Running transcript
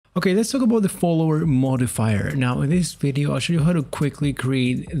Okay, let's talk about the follower modifier. Now in this video, I'll show you how to quickly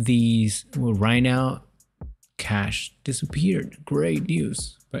create these. Well, right now, cache disappeared. Great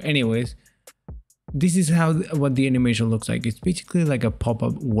news. But anyways, this is what the animation looks like. It's basically like a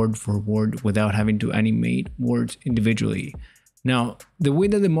pop-up word for word without having to animate words individually. Now, the way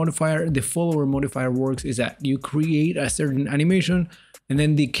that the follower modifier works is that you create a certain animation and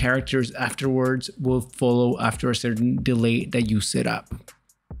then the characters afterwards will follow after a certain delay that you set up.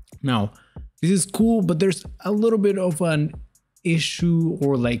 Now, this is cool, but there's a little bit of an issue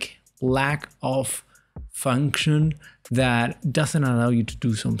or like lack of function that doesn't allow you to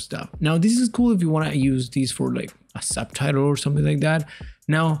do some stuff. Now, this is cool if you want to use these for like a subtitle or something like that.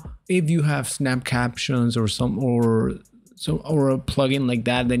 Now, if you have snap captions or a plugin like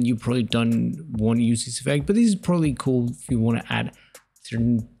that, then you probably don't want to use this effect. But this is probably cool if you want to add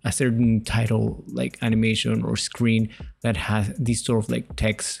a certain title like animation or screen that has this sort of like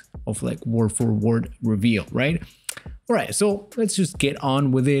text of like word for word reveal, right? All right, so let's just get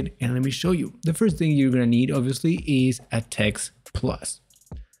on with it and let me show you. The first thing you're gonna need obviously is a text plus.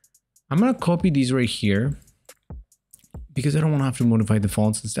 I'm gonna copy these right here because I don't want to have to modify the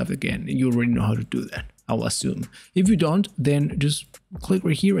fonts and stuff again. You already know how to do that, I'll assume. If you don't, then just click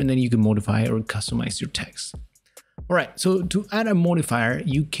right here and then you can modify or customize your text. All right, so to add a modifier,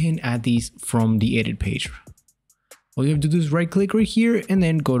 you can add these from the edit page. All you have to do is right click right here and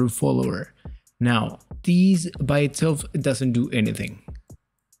then go to follower. Now, these by itself, it doesn't do anything.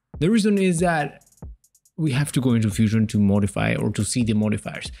 The reason is that we have to go into Fusion to modify or to see the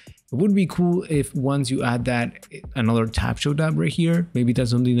modifiers. It would be cool if once you add that, another tab showed up right here. Maybe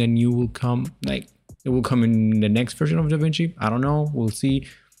that's something that new will come, like it will come in the next version of DaVinci. I don't know, we'll see.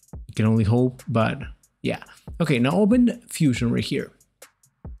 You can only hope, but yeah. Okay, now open Fusion right here.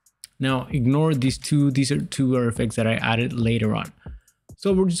 Now ignore these two are effects that I added later on.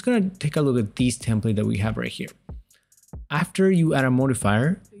 So we're just gonna take a look at this template that we have right here. After you add a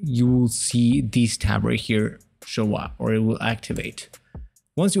modifier, you will see this tab right here show up, or it will activate.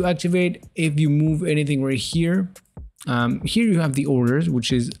 Once you activate, if you move anything right here, here you have the orders,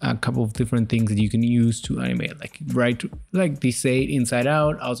 which is a couple of different things that you can use to animate, like they say inside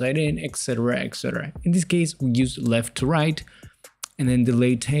out, outside in, etc., etc. In this case, we use left to right, and then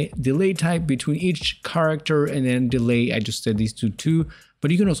delay type between each character, and then delay, I just set these to 2,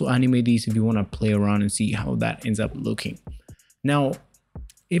 but you can also animate these if you want to play around and see how that ends up looking. Now,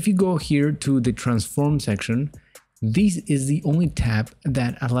 if you go here to the transform section, this is the only tab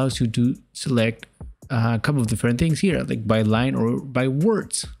that allows you to select a couple of different things here, like by line or by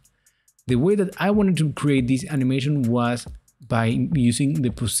words. The way that I wanted to create this animation was by using the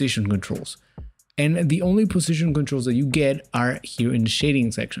position controls. And the only position controls that you get are here in the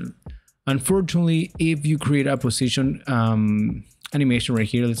shading section. Unfortunately, if you create a position animation right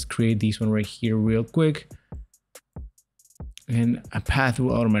here, let's create this one right here real quick. And a path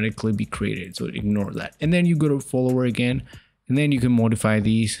will automatically be created, so ignore that. And then you go to follower again, and then you can modify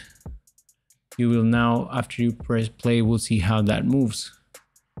these. You will now, after you press play, we'll see how that moves.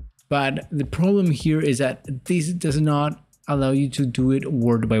 But the problem here is that this does not allow you to do it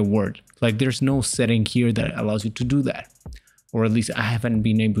word by word. Like there's no setting here that allows you to do that. Or at least I haven't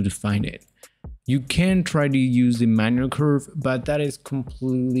been able to find it. You can try to use the manual curve, but that is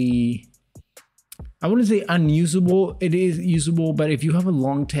completely, I wouldn't say unusable. It is usable, but if you have a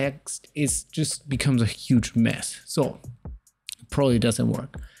long text, it just becomes a huge mess. So it probably doesn't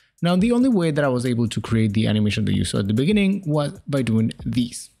work. Now, the only way that I was able to create the animation that you saw at the beginning was by doing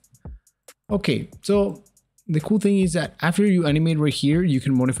these. Okay, so the cool thing is that after you animate right here, you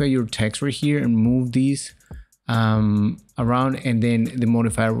can modify your text right here and move these around, and then the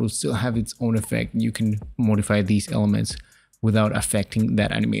modifier will still have its own effect. You can modify these elements without affecting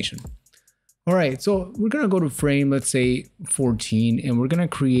that animation. All right, so we're gonna go to frame, let's say 14, and we're gonna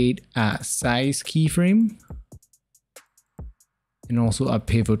create a size keyframe and also a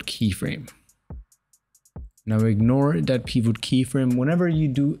pivot keyframe. Now ignore that pivot keyframe. Whenever you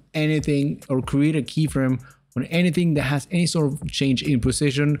do anything or create a keyframe on anything that has any sort of change in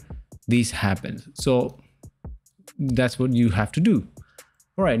position, this happens. So that's what you have to do.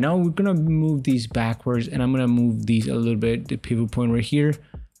 All right, now we're gonna move these backwards, and I'm gonna move these a little bit, the pivot point right here.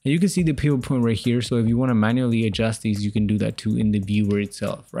 And you can see the pivot point right here. So if you wanna manually adjust these, you can do that too in the viewer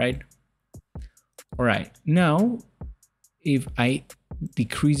itself, right? All right, now, if I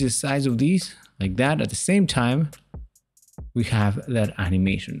decrease the size of these like that, at the same time, we have that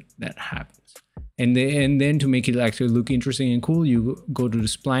animation that happens. And then to make it actually look interesting and cool, you go to the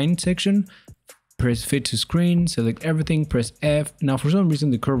spline section, press fit to screen, select everything, press F. Now, for some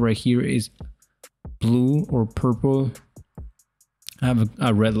reason, the curve right here is blue or purple. I have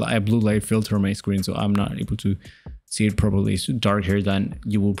a blue light filter on my screen, so I'm not able to see it properly. It's dark here than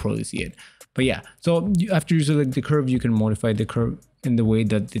you will probably see it. But yeah, so after you select the curve, you can modify the curve in the way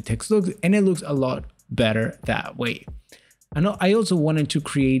that the text looks, and it looks a lot better that way. I also wanted to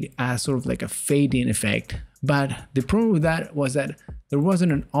create a sort of like a fade-in effect, but the problem with that was that there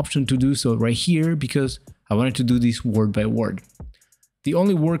wasn't an option to do so right here because I wanted to do this word by word. The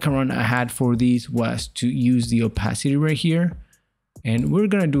only workaround I had for these was to use the opacity right here, and we're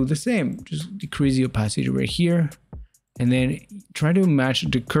gonna do the same. Just decrease the opacity right here, and then try to match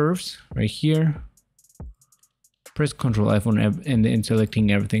the curves right here. Press Ctrl F and then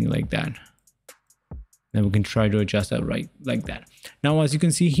selecting everything like that. Then we can try to adjust that right like that. Now, as you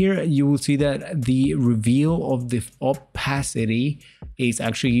can see here, you will see that the reveal of the opacity is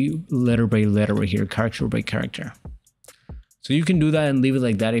actually letter by letter right here, character by character. So you can do that and leave it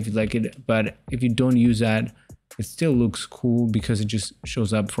like that if you like it. But if you don't use that, it still looks cool because it just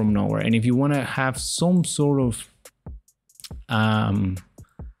shows up from nowhere. And if you want to have some sort of,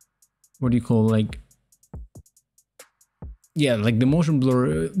 what do you call, like, yeah, like the motion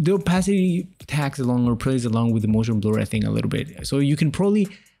blur, the opacity tags along or plays along with the motion blur, I think, a little bit. So you can probably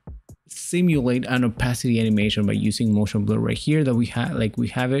simulate an opacity animation by using motion blur right here that we have, like we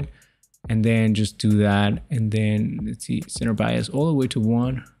have it, and then just do that. And then let's see, center bias all the way to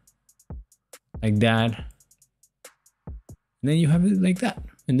 1, like that. And then you have it like that,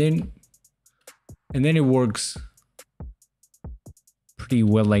 and then it works pretty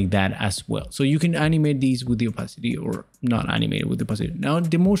well like that as well. So you can animate these with the opacity or not animate it with the opacity. Now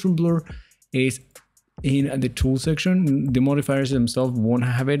the motion blur is in the tool section. The modifiers themselves won't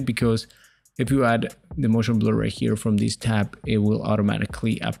have it because if you add the motion blur right here from this tab, it will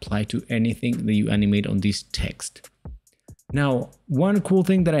automatically apply to anything that you animate on this text. Now, one cool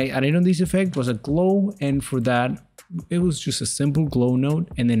thing that I added on this effect was a glow, and for that it was just a simple glow node,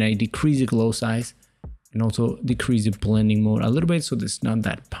 and then I decrease the glow size and also decrease the blending mode a little bit so it's not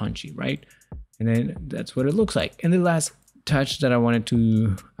that punchy, right? And then that's what it looks like. And the last touch that I wanted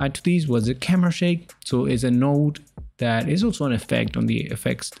to add to these was the camera shake. So it's a node that is also an effect on the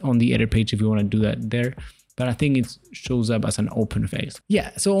effects on the edit page if you want to do that there. But I think it shows up as an open effect.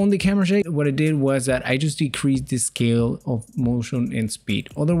 Yeah, so on the camera shake, what I did was that I just decreased the scale of motion and speed.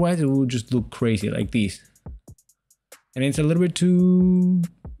 Otherwise, it would just look crazy like this. And it's a little bit too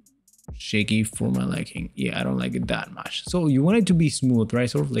shaky for my liking. Yeah, I don't like it that much. So you want it to be smooth, right?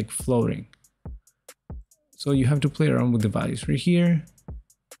 Sort of like floating. So you have to play around with the values right here.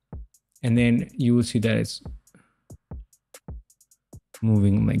 And then you will see that it's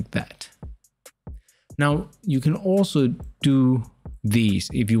moving like that. Now you can also do these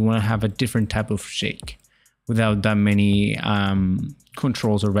if you want to have a different type of shake without that many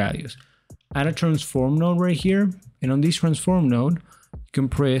controls or values. Add a transform node right here. And on this transform node, you can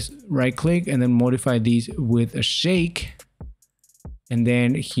press right click and then modify these with a shake. And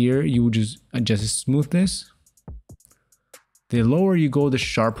then here you will just adjust the smoothness. The lower you go, the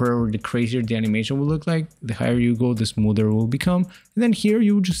sharper or the crazier the animation will look like. The higher you go, the smoother it will become. And then here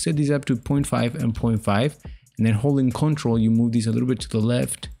you will just set these up to 0.5 and 0.5. And then holding Control, you move these a little bit to the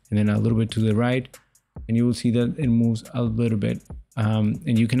left and then a little bit to the right. And you will see that it moves a little bit.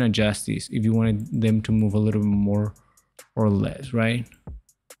 And you can adjust these if you wanted them to move a little bit more or less, right?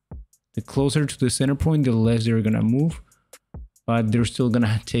 The closer to the center point, the less they're gonna move, but they're still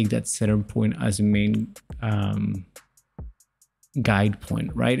gonna take that center point as a main guide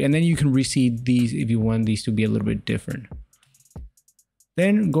point, right? And then you can reseed these if you want these to be a little bit different.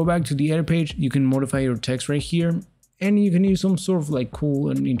 Then go back to the edit page. You can modify your text right here, and you can use some sort of like cool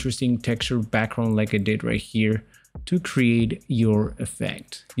and interesting texture background like I did right here to create your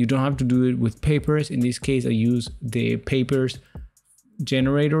effect. You don't have to do it with papers. In this case, I use the papers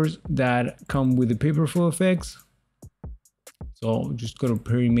generators that come with the PaperFoldFX. So just go to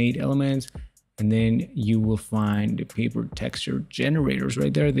pre-made elements, and then you will find the paper texture generators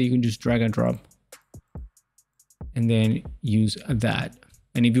right there that you can just drag and drop and then use that.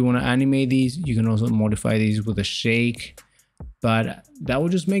 And if you want to animate these, you can also modify these with a shake. But that will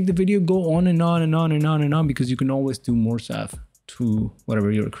just make the video go on and on and on and on and on, because you can always do more stuff to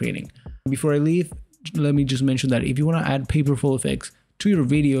whatever you're creating. Before I leave, let me just mention that if you want to add PaperFoldFX to your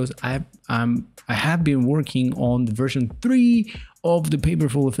videos, I have been working on the version 3 of the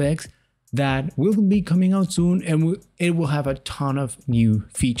PaperFoldFX that will be coming out soon, and it will have a ton of new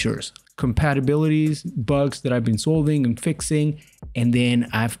features, compatibilities, bugs that I've been solving and fixing. And then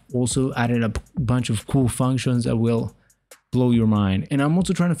I've also added a bunch of cool functions that will blow your mind. And I'm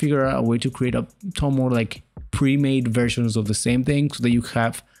also trying to figure out a way to create a ton more like pre-made versions of the same thing so that you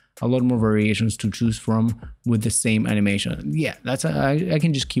have a lot more variations to choose from with the same animation. Yeah, that's I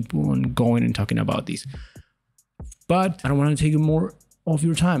can just keep on going and talking about these, but I don't want to take more of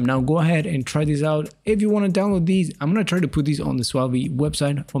your time. Now go ahead and try this out. If you want to download these, I'm going to try to put these on the SUALVI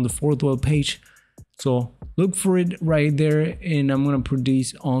website on the fourth web page. So look for it right there, and I'm going to put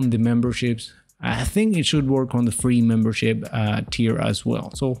these on the memberships. I think it should work on the free membership tier as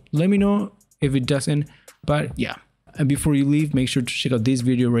well. So let me know if it doesn't, but yeah. And before you leave, make sure to check out this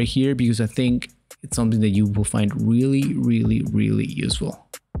video right here, because I think it's something that you will find really, really, really useful.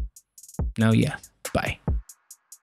 Now, yeah, bye.